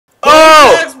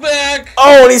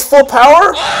Oh, and he's full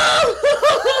power?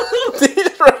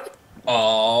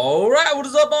 Alright, what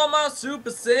is up, all my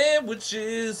Super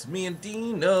Sandwiches? Me and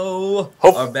Dino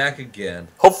are back again.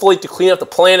 Hopefully to clean up the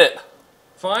planet.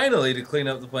 Finally to clean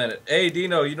up the planet. Hey,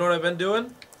 Dino, you know what I've been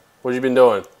doing? What have you been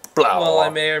doing? Well, I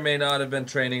may or may not have been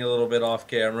training a little bit off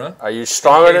camera. Are you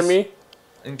stronger than me?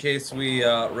 In case we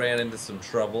ran into some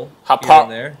trouble How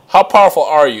powerful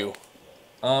are you?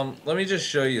 Let me just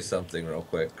show you something real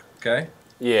quick, okay?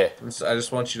 Yeah. I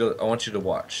just want you to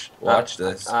watch. Watch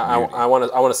this. I want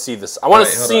to see this. I want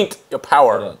to see your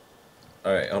power. Hold on.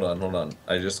 All right, hold on.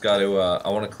 I just got to I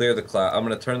want to clear the cloud. I'm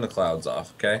going to turn the clouds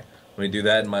off, okay? Let me do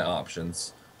that in my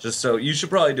options. Just so you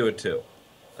should probably do it too.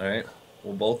 All right?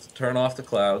 We'll both turn off the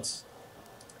clouds.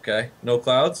 Okay? No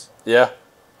clouds? Yeah.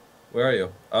 Where are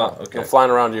you? Oh, okay. I'm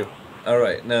flying around you. All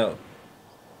right. Now,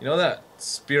 you know that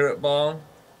spirit bomb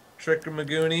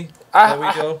trick-or-magoonie?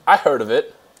 I heard of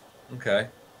it. Okay.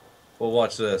 Well,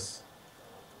 watch this.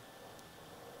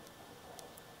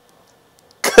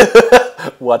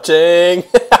 Watching.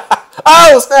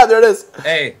 Oh, snap, there it is.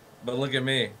 Hey, but look at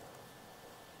me.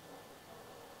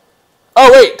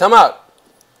 Oh, wait, time out.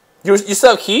 You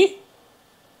still have key?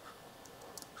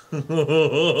 You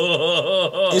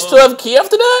still have key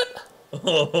after that?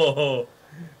 Oh,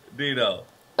 Dino.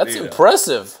 That's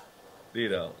impressive.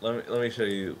 Dino, let me show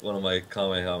you one of my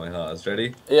Kamehamehas.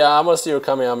 Ready? Yeah, I'm gonna see your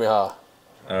Kamehameha.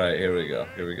 Alright, here we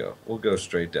go. We'll go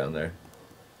straight down there.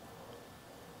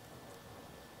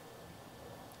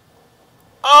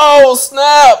 Oh,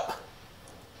 snap!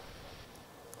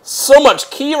 So much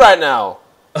key right now.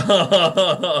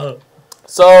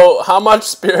 So, how much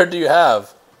spirit do you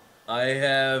have? I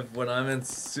have, when I'm in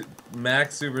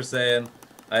Max Super Saiyan,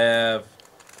 I have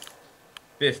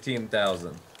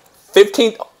 15,000.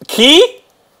 15 key?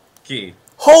 Key.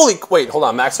 Holy, wait, hold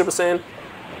on, Max Super Saiyan?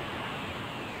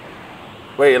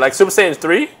 Wait, like Super Saiyan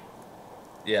 3?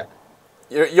 Yeah.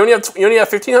 You only have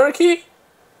 1,500 key?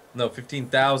 No,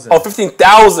 15,000. Oh,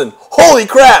 15,000. Holy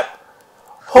crap!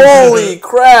 Holy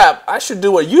crap! I should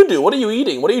do what you do. What are you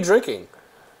eating? What are you drinking?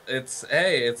 It's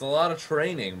a lot of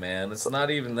training, man. It's not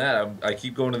even that. I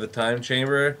keep going to the time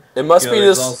chamber. It must be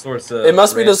this. All sorts of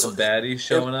baddies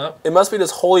showing up. It must be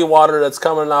this holy water that's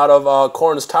coming out of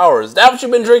Corn's Tower. Is that what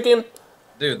you've been drinking?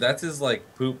 Dude, that's his like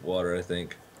poop water, I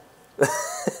think. I'm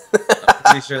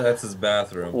pretty sure that's his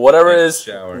bathroom. Whatever is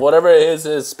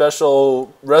his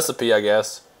special recipe, I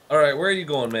guess. All right, where are you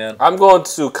going, man? I'm going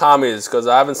to Kami's because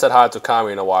I haven't said hi to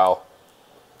Kami in a while.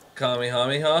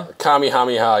 Kamehameha?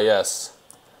 Kamehameha, yes.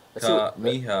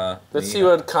 Let's see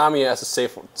what Kami has to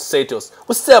say to us.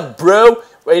 What's up, bro?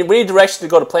 We need directions to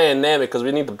go to Planet Namek because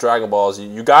we need the Dragon Balls.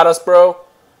 You got us, bro?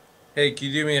 Hey, can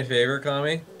you do me a favor,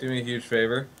 Kami? Do me a huge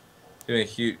favor. Do me a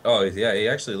huge... Oh, yeah, he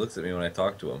actually looks at me when I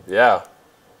talk to him. Yeah.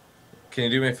 Can you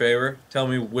do me a favor? Tell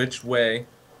me which way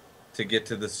to get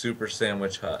to the Super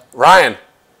Sandwich Hut. Ryan.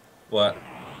 What?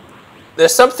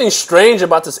 There's something strange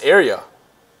about this area.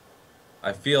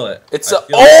 I feel it.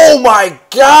 Oh my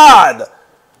god!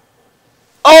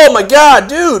 Oh my god,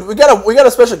 dude! We got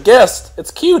a special guest. It's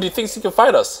cute. He thinks he can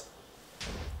fight us.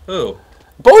 Who?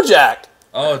 Bojack.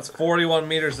 Oh, it's 41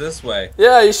 meters this way.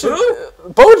 Yeah, you should.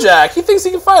 Bojack. He thinks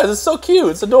he can fight us. It's so cute.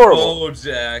 It's adorable.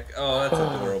 Bojack. Oh, that's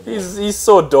adorable. He's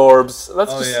so adorbs.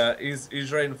 Yeah,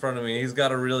 he's right in front of me. He's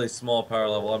got a really small power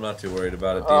level. I'm not too worried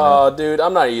about it. Oh, dude,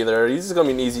 I'm not either. He's just gonna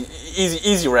be an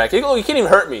easy wreck. He can't even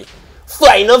hurt me.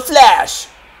 Final Flash.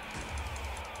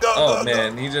 Oh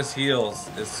man, he just heals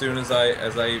as soon as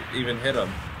I even hit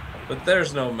him. But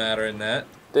there's no matter in that.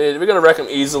 Dude, we're gonna wreck him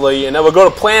easily, and then we'll go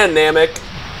to Planet Namek.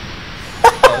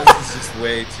 Oh, this is just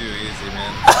way too easy,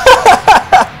 man.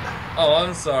 Oh,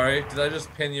 I'm sorry. Did I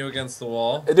just pin you against the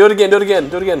wall? Hey, do it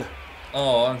again.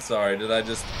 Oh, I'm sorry. Did I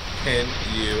just pin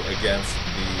you against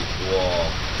the wall?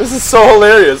 This is so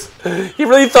hilarious. He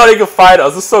really thought he could fight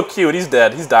us. This is so cute. He's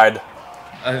dead. He's died.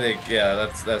 I think, yeah,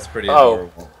 that's pretty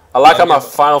adorable. I like how my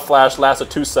Final Flash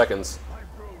lasted 2 seconds.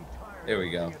 Here we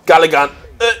go. Galigan.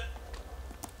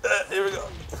 Here we go.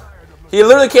 He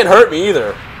literally can't hurt me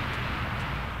either.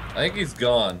 I think he's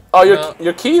gone. Oh,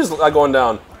 your keys are going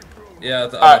down. Yeah,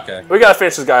 okay. We gotta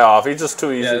finish this guy off. He's just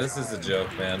too easy. Yeah, this is a joke,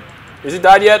 man. Is he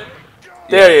died yet?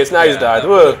 There he is. Now he's died.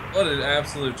 What an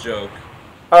absolute joke.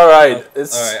 All right.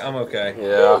 Alright, I'm okay.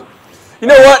 Yeah. You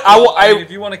know what? I mean,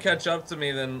 if you want to catch up to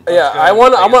me, then I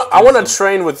want to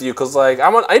train with you because like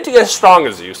I need to get as strong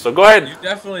as you. So go ahead. You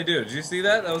definitely do. Did you see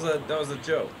that? That was a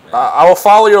joke. I will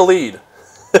follow your lead.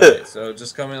 Okay, so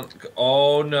just come in.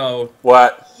 Oh no.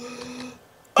 What?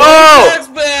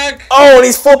 Oh! Back. Oh, and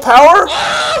he's full power?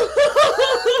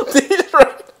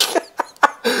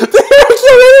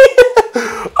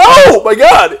 Oh my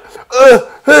god!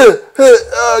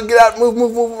 Get out, move,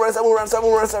 run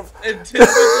stuff. And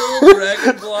typical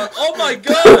Dragon Block. Oh my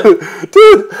god!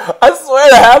 Dude, I swear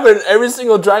that happened every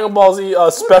single Dragon Ball Z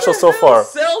special so far.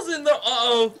 Cell's in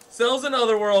the Cell's in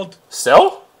Otherworld.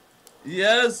 Cell?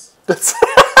 Yes.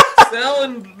 Cell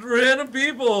and random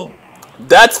people.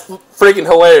 That's freaking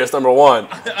hilarious, number one.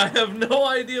 I have no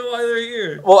idea why they're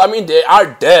here. Well, I mean, they are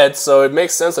dead, so it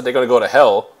makes sense that they're gonna go to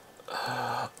hell.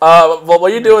 Well, while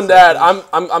you're doing that,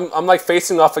 I'm like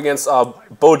facing off against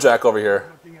Bojack over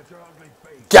here.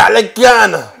 Galactic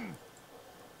gun.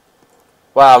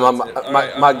 Wow,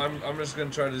 I'm just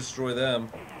gonna try to destroy them.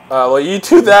 Well, you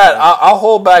do that. I'll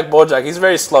hold back Bojack. He's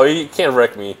very slow. He can't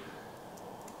wreck me.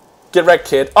 Get wrecked,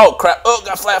 kid. Oh crap! Oh,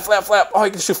 got flap. Oh, he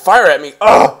can shoot fire at me.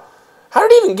 Oh. How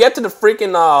did he even get to the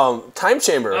freaking time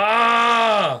chamber?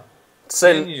 Ah!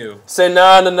 Say no.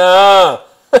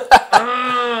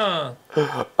 Ah!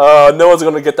 No one's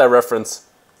gonna get that reference.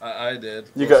 I did.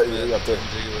 You got to. It.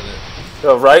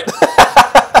 Oh, right?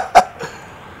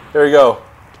 Here we go.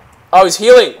 Oh, he's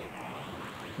healing.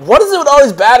 What is it with all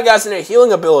these bad guys and their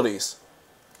healing abilities?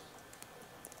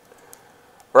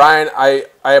 Ryan, I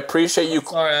appreciate you.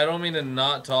 Sorry, I don't mean to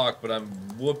not talk, but I'm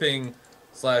whooping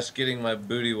 / getting my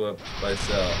booty whooped by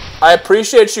Cell. I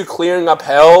appreciate you clearing up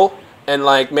hell and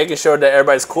like making sure that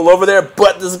everybody's cool over there,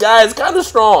 but this guy is kind of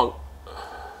strong.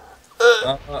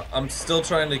 I'm still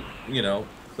trying to,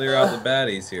 clear out the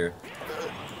baddies here.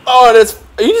 Oh, and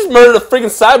you just murdered a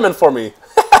freaking Sideman for me.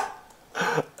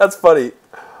 That's funny.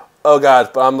 Oh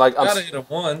god, but I'm Gotta hit him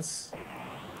once.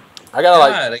 I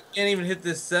gotta God, I can't even hit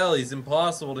this Cell. He's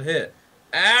impossible to hit.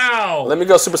 Ow! Let me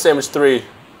go Super Saiyans 3.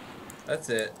 That's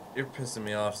it. You're pissing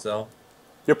me off, Cell.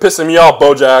 You're pissing me off,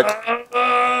 Bojack.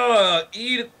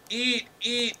 Eat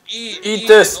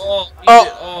this. It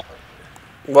all.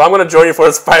 Well, I'm gonna join you for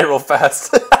this fight real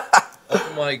fast.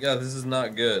 Oh my god, this is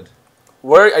not good.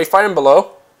 Where are you fighting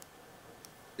below?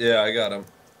 Yeah, I got him.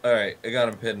 Alright, I got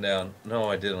him pinned down. No,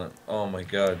 I didn't. Oh my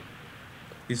god.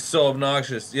 He's so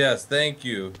obnoxious. Yes, thank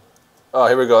you. Oh,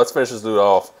 here we go. Let's finish this dude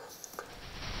off.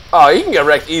 Oh, he can get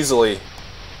wrecked easily.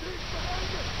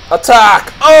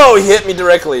 Attack! Oh, he hit me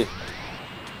directly.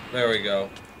 There we go.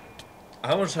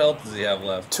 How much health does he have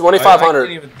left? 2,500. I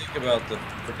can't even think about the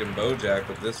freaking Bojack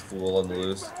with this fool on the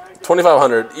loose.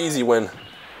 2,500. Easy win.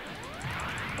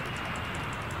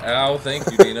 Ow, thank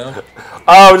you, Dino. Oh,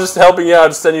 I was just helping you out,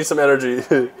 just sending you some energy.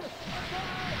 There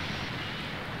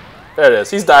it is.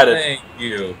 He's died it. Thank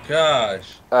you.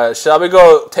 Gosh. Alright, shall we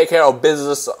go take care of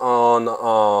business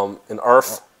on in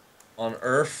Earth? On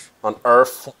Earth? On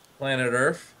Earth. Planet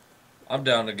Earth? I'm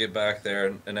down to get back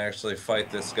there and actually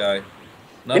fight this guy.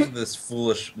 Not of this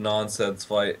foolish nonsense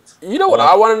fight. You know what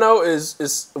I want to know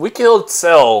is we killed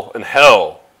Cell in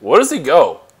Hell. Where does he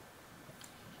go?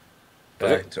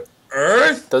 Back to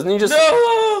Earth? Doesn't he just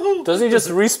No! Doesn't he just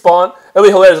respawn? It'd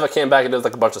be hilarious if I came back and there's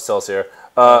like a bunch of cells here.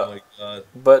 Oh my god.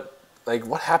 But like,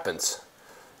 what happens?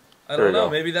 I don't know.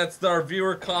 Maybe that's our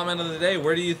viewer comment of the day.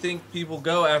 Where do you think people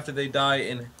go after they die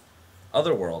in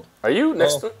Otherworld? Are you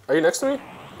next? Are you next to me?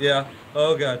 Yeah.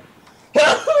 Oh god.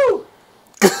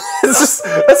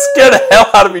 That scared the hell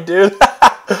out of me, dude.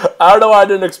 I don't know why I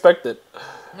didn't expect it.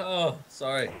 Oh,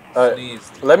 sorry.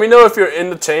 Sneezed. Let me know if you're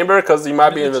in the chamber, because you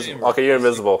might be invisible. Okay, you're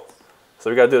invisible. So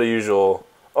we gotta do the usual.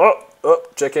 Oh,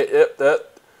 check it. Yep, that.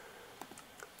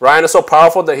 Ryan is so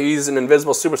powerful that he's an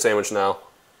invisible Super Sandwich now.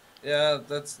 Yeah,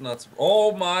 that's nuts.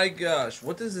 Oh my gosh.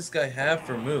 What does this guy have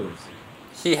for moves?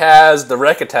 He has the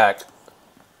wreck attack.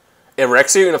 It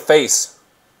wrecks you in the face.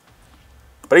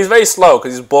 But he's very slow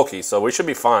because he's bulky, so we should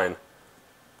be fine.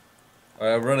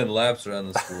 Alright, I'm running laps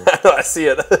around the school. I see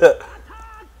it.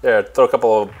 There, throw a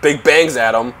couple of big bangs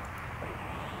at him.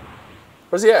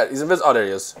 Where's he at? He's invisible. Oh, there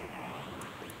he is.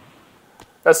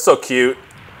 That's so cute.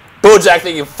 Bojack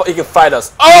think he can fight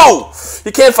us. Oh!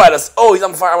 He can't fight us. Oh, he's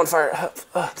on fire. I'm on fire.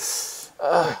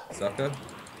 Sucker.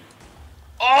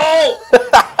 Oh!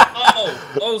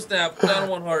 Oh snap. Down to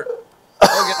 1 heart.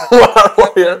 Oh god. 1 heart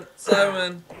warrior.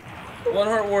 7. 1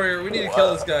 heart warrior. We need to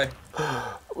kill this guy.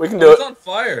 We can do it. He's on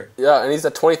fire. Yeah, and he's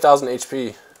at 20,000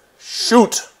 HP.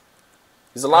 Shoot!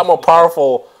 He's a lot more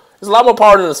powerful. He's a lot more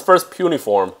powerful than his first puny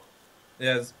form.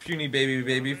 Yeah, his puny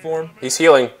baby form. He's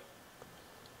healing.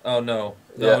 Oh no.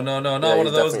 No, not one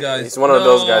of those guys. He's one of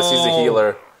those guys. He's a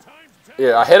healer.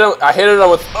 Yeah, I hit him. I hit him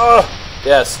with.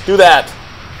 Yes, do that.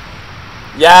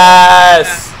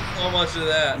 Yes. So much of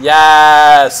that.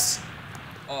 Yes.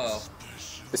 Oh.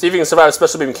 Let's see if you can survive a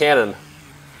special beam cannon.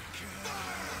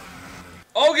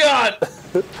 Oh god!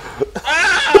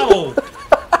 Ow!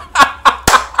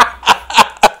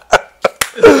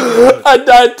 I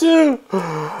died too.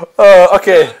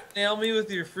 Okay. nail me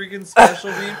with your freaking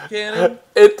special beam cannon?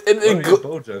 It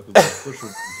Bojack with a special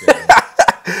beam cannon.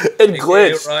 it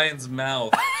glitched. Ryan's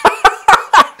mouth.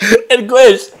 It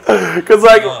glitched. Because,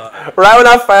 like, right when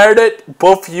I fired it,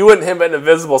 both you and him went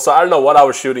invisible, so I don't know what I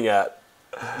was shooting at.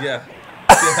 Yeah.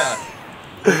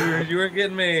 Yeah. You were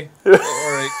getting me.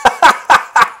 Alright.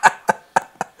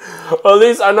 Well, at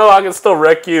least I know I can still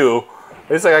wreck you.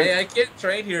 At least Hey, I can't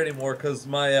train here anymore because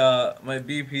my my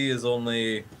BP is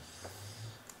only...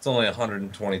 It's only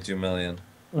 122 million.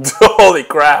 Holy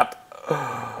crap.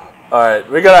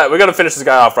 Alright, we gotta finish this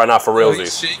guy off right now for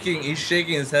realsies. He's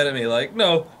shaking his head at me like,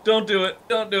 no, don't do it,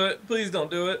 please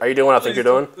don't do it. Are you doing what I think you're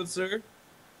doing? Good sir.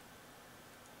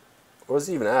 Where's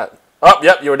he even at? Oh,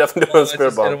 yep, you were definitely doing a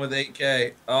spirit bomb. I just hit him with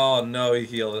 8K. Oh no, he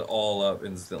healed it all up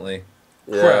instantly.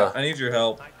 Yeah. Crap, I need your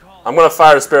help. I'm gonna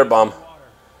fire the spirit bomb.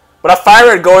 But I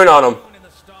fire it going on him.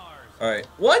 Alright.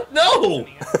 What? No!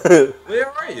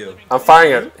 Where are you? I'm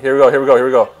firing it. Here we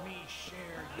go.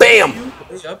 Bam!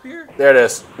 Are you up here? There it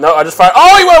is. No, I just fired.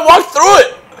 Oh, he went walk through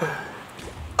it!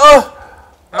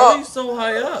 How are you so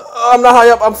high up? I'm not high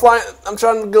up. I'm flying. I'm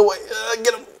trying to go away.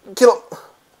 Get him. Kill him.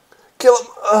 Kill him.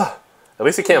 At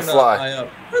least he can't fly. High up.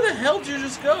 Where the hell did you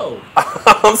just go?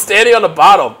 I'm standing on the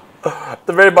bottom.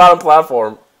 The very bottom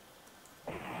platform.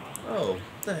 Oh,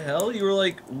 what the hell? You were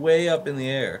like way up in the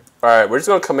air. Alright, we're just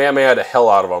going to Kamehameha the hell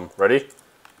out of him. Ready?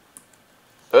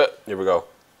 Here we go.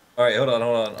 Alright, hold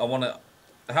on. I want to...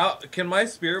 How can my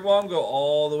spirit bomb go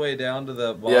all the way down to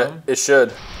the bottom? Yeah, it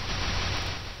should.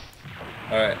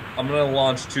 Alright, I'm going to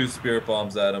launch 2 spirit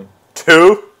bombs at him.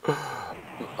 2?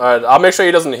 Alright, I'll make sure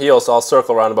he doesn't heal, so I'll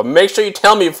circle around him. But make sure you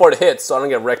tell me before it hits, so I don't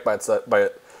get wrecked by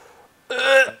it.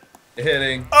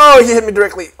 Hitting. Oh, he hit me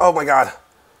directly. Oh my god.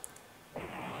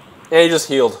 And he just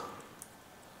healed.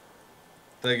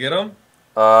 Did I get him?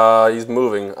 He's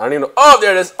moving. I don't even know. Oh,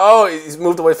 there it is. Oh, he's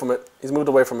moved away from it.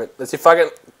 Let's see if I can...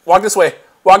 Walk this way.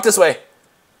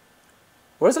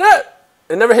 Where's it at?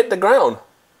 It never hit the ground.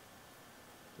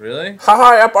 Really? How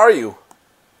high up are you?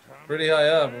 Pretty high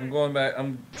up. I'm going back.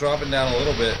 I'm dropping down a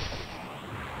little bit.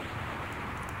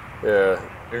 Yeah.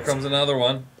 Here comes another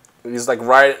one. He's like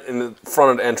right in the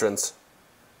front of the entrance.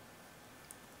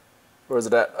 Where is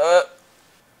it at?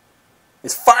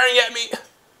 He's firing at me.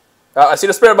 I see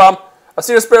the spirit bomb. It's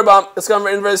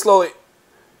coming in very slowly.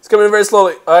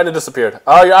 And it disappeared.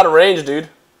 Oh, you're out of range, dude.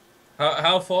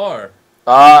 How far?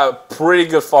 Pretty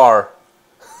good far.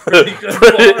 Pretty good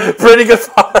Pretty good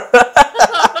far.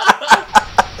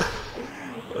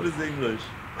 What is English?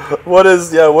 What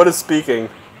is speaking?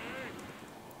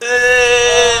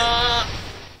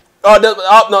 Oh,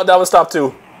 no, that one stopped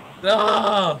too.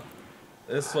 No!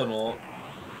 This one won't.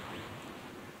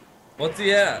 What's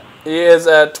he at? He is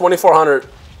at 2,400.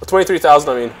 23,000,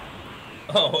 I mean.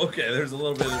 Oh, okay, there's a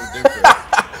little bit of a difference.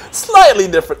 Slightly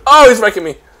different. Oh, he's wrecking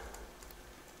me.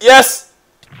 Yes!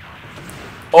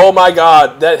 Oh my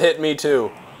god, that hit me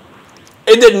too.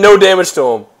 It did no damage to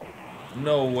him.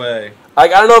 No way.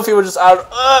 Like, I don't know if he was just out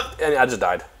and I just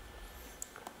died.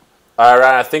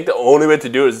 Alright, I think the only way to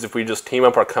do it is if we just team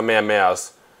up our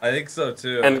Kamehamehas. I think so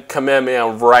too. And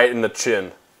Kamehameha right in the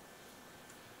chin.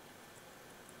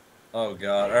 Oh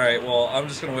god. Alright, well, I'm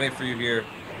just gonna wait for you here.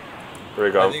 Here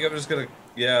we go. I think I'm just gonna,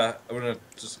 yeah, I'm gonna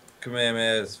just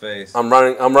Kamehameha his face. I'm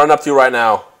running up to you right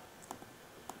now.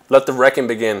 Let the wrecking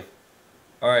begin.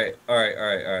 Alright.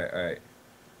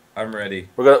 I'm ready.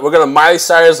 We're gonna Miley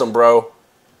Cyrus him, bro.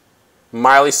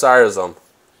 Miley Cyrus him.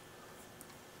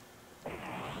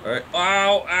 Alright.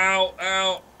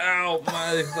 Ow.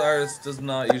 Miley Cyrus does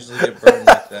not usually get burned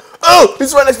like that. Oh,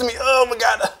 he's right next to me. Oh my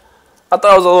god. I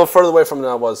thought I was a little further away from him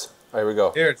than I was. Alright, here we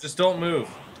go. Here, just don't move.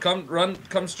 Come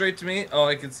straight to me. Oh,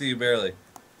 I can see you barely.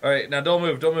 Alright, now don't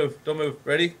move.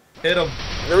 Ready? Hit him.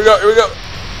 Here we go.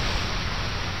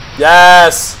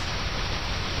 Yes!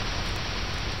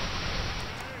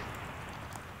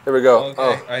 Here we go. Okay,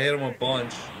 oh. I hit him a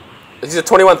bunch. He's at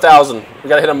 21,000. We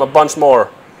gotta hit him a bunch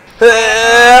more.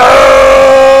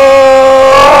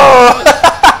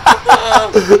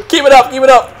 Keep it up.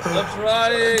 Let's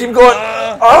ride. Keep going.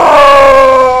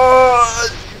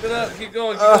 Keep it up. Keep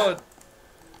going.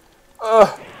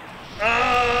 Oh,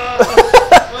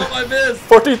 I missed.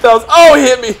 14,000. Oh, he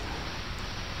hit me.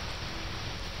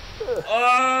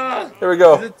 Here we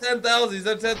go. He's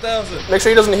at 10,000. Make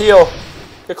sure he doesn't heal.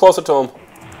 Get closer to him.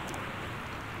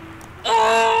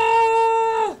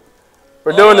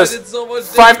 We're doing this.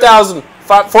 5,000.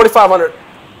 4,500.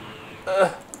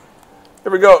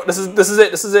 Here we go. This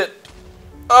is it.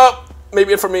 Oh,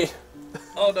 maybe it for me.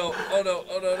 Oh no.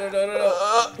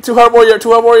 2 heart warrior.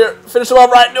 Finish him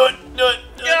up right. Do it.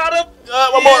 Got him.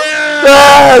 One more. Yeah!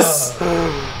 Yes.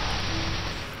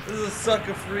 This is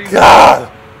sucker free.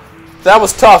 God, that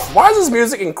was tough. Why is this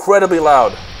music incredibly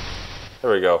loud?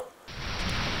 There we go.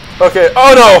 Okay.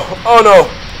 Oh no! Oh no!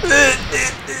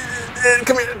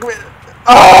 Come here! Come here!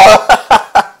 Oh!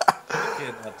 I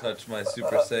cannot touch my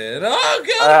Super Saiyan. Oh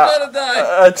God, I'm gonna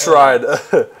die. I tried.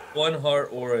 One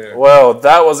heart warrior. Well,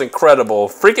 that was incredible.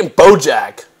 Freaking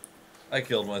Bojack. I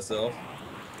killed myself.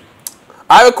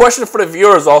 I have a question for the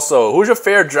viewers also. Who's your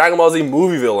favorite Dragon Ball Z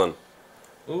movie villain?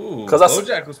 Ooh,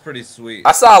 Bojack was pretty sweet.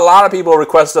 I saw a lot of people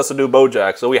request us to do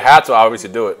Bojack, so we had to obviously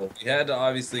do it. We had to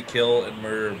obviously kill and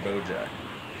murder Bojack.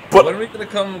 But when are we going to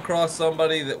come across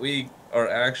somebody that we are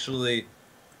actually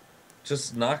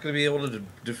just not going to be able to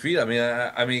defeat?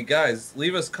 I mean, guys,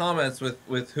 leave us comments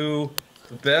with who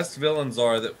the best villains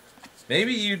are that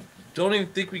maybe you don't even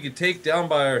think we could take down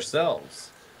by ourselves.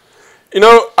 You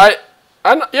know, yeah,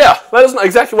 that is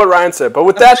exactly what Ryan said. But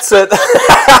with that said,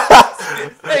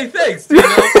 hey, thanks. You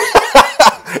know?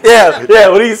 yeah,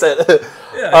 what he said.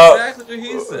 Yeah, exactly what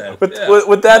he said.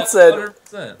 With that said,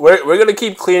 100%. we're gonna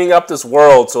keep cleaning up this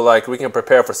world so like we can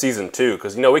prepare for season 2.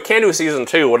 Because you know we can't do season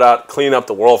 2 without cleaning up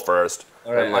the world first.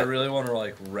 All right, I really want to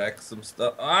like wreck some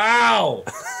stuff. Ow!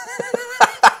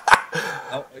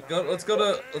 Let's go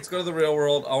to the real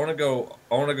world. I want to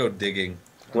go digging.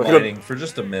 Mining for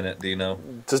just a minute, Dino.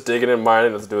 Just digging and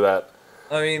mining, let's do that.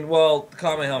 I mean, well,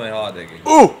 Kamehameha digging.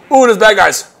 Ooh, there's bad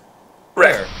guys.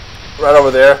 Where? Right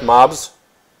over there, mobs.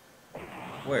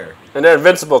 Where? And they're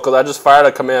invincible because I just fired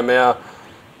a Kamehameha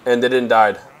and they didn't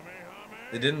die.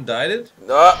 They didn't die?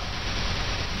 Nope.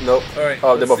 Alright,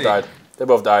 oh, they both died. They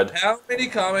both died. How many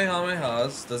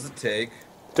Kamehamehas does it take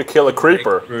to kill a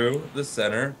creeper through the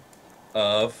center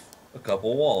of a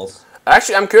couple walls?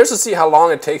 Actually, I'm curious to see how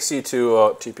long it takes you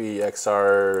to TP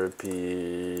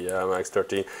xRpMx13.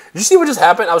 Did you see what just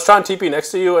happened? I was trying to TP next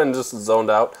to you and just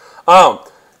zoned out.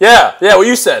 Yeah, what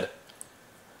you said.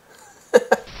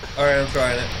 Alright, I'm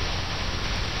trying it.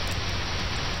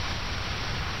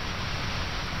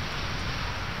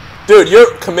 Dude,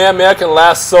 your Kamehameha can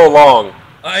last so long.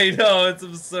 I know, it's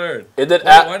absurd. It did.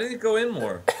 Why did it go in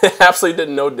more? It absolutely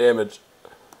did no damage.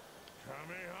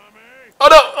 Oh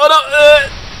no!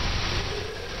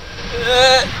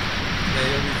 Yeah,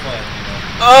 you'll be fine.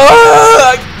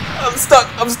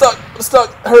 I'm stuck.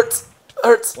 Hurts.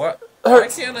 What?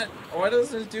 Hurts. Why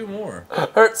doesn't it do more?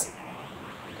 Hurts.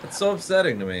 It's so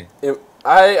upsetting to me.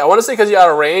 I want to say because you're out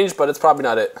of range, but it's probably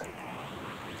not it.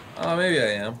 Oh, maybe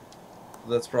I am.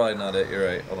 That's probably not it. You're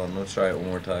right. Hold on, let's try it one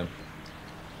more time.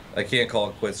 I can't call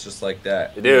it quits just like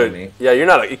that. Dude, you know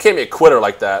yeah, you can't be a quitter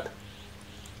like that.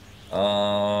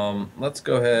 Let's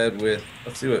go ahead with,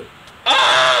 let's see what.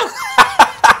 Ah!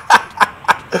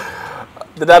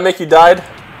 Did that make you died?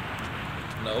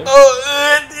 No. Oh,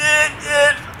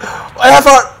 half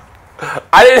heart.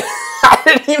 I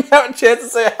didn't even have a chance to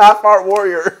say half heart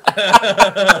warrior.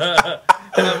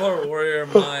 Half heart warrior,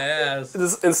 my ass.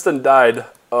 Just instant died.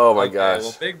 Oh my gosh.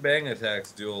 Well, Big Bang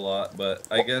attacks do a lot, but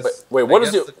I guess. Wait, what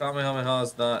is your? The Kamehameha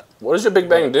is not. What does your Big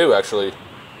Bang do actually?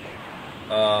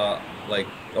 Like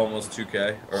almost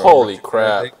 2K. Or holy 2K,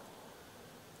 crap!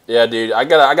 Yeah, dude, I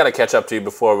gotta catch up to you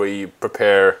before we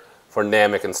prepare for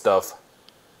Namek and stuff.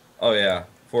 Oh yeah,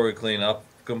 before we clean up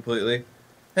completely.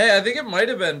 Hey, I think it might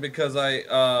have been because I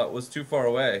was too far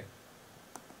away.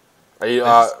 Are you?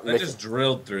 I just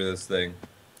drilled through this thing.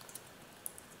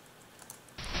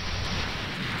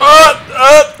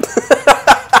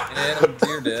 And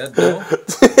you're dead. No.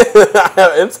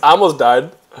 It's almost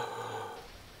died.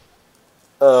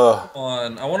 Come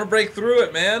on, I want to break through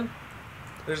it, man.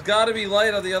 There's got to be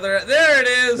light on the other end. There it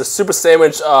is. The Super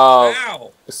Sandwich.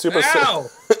 Ow! Ow!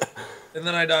 And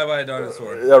then I die by a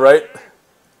dinosaur. Yeah, right.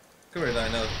 Come here,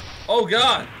 Dino. Oh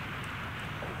God!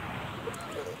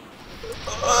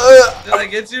 Did I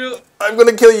get you? I'm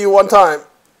gonna kill you one time.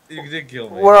 You did kill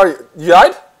me. Where are you? You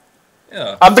died?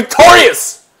 Yeah. I'm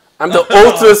victorious! I'm the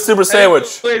ultimate Super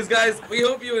Sandwich. Anyways, guys, we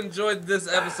hope you enjoyed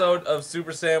this episode of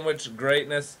Super Sandwich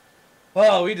greatness.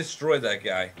 Oh, we destroyed that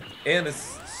guy. And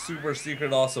his super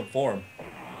secret awesome form.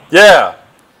 Yeah.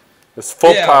 It's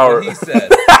full power. What he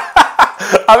said.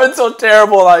 I've been so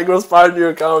terrible, like, responding to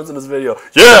your comments in this video.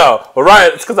 Yeah!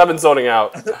 Alright, it's because I've been zoning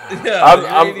out. Yeah,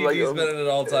 I'm like, been at an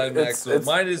all-time max, so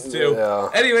mine is too. Yeah.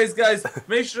 Anyways, guys,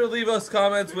 make sure to leave us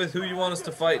comments with who you want us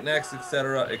to fight next,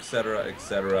 etc., etc.,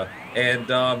 etc. And,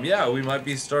 yeah, we might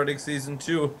be starting Season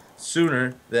 2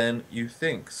 sooner than you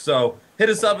think. So, hit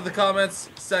us up in the comments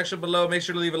section below. Make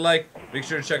sure to leave a like. Make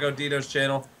sure to check out Dino's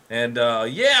channel. And,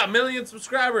 yeah, 1 million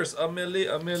subscribers. A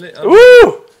million.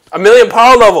 Woo! 1 million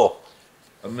power level.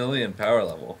 1 million power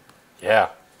level. Yeah.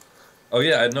 Oh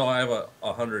yeah, no, I have a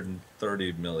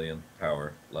 130 million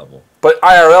power level. But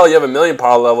IRL, you have a 1,000,000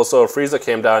 power level, so if Frieza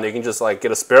came down, you can just like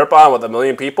get a spirit bomb with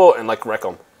 1,000,000 people and like wreck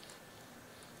them.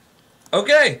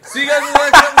 Okay, see you guys in the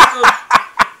next episode.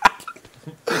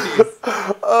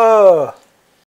 Peace.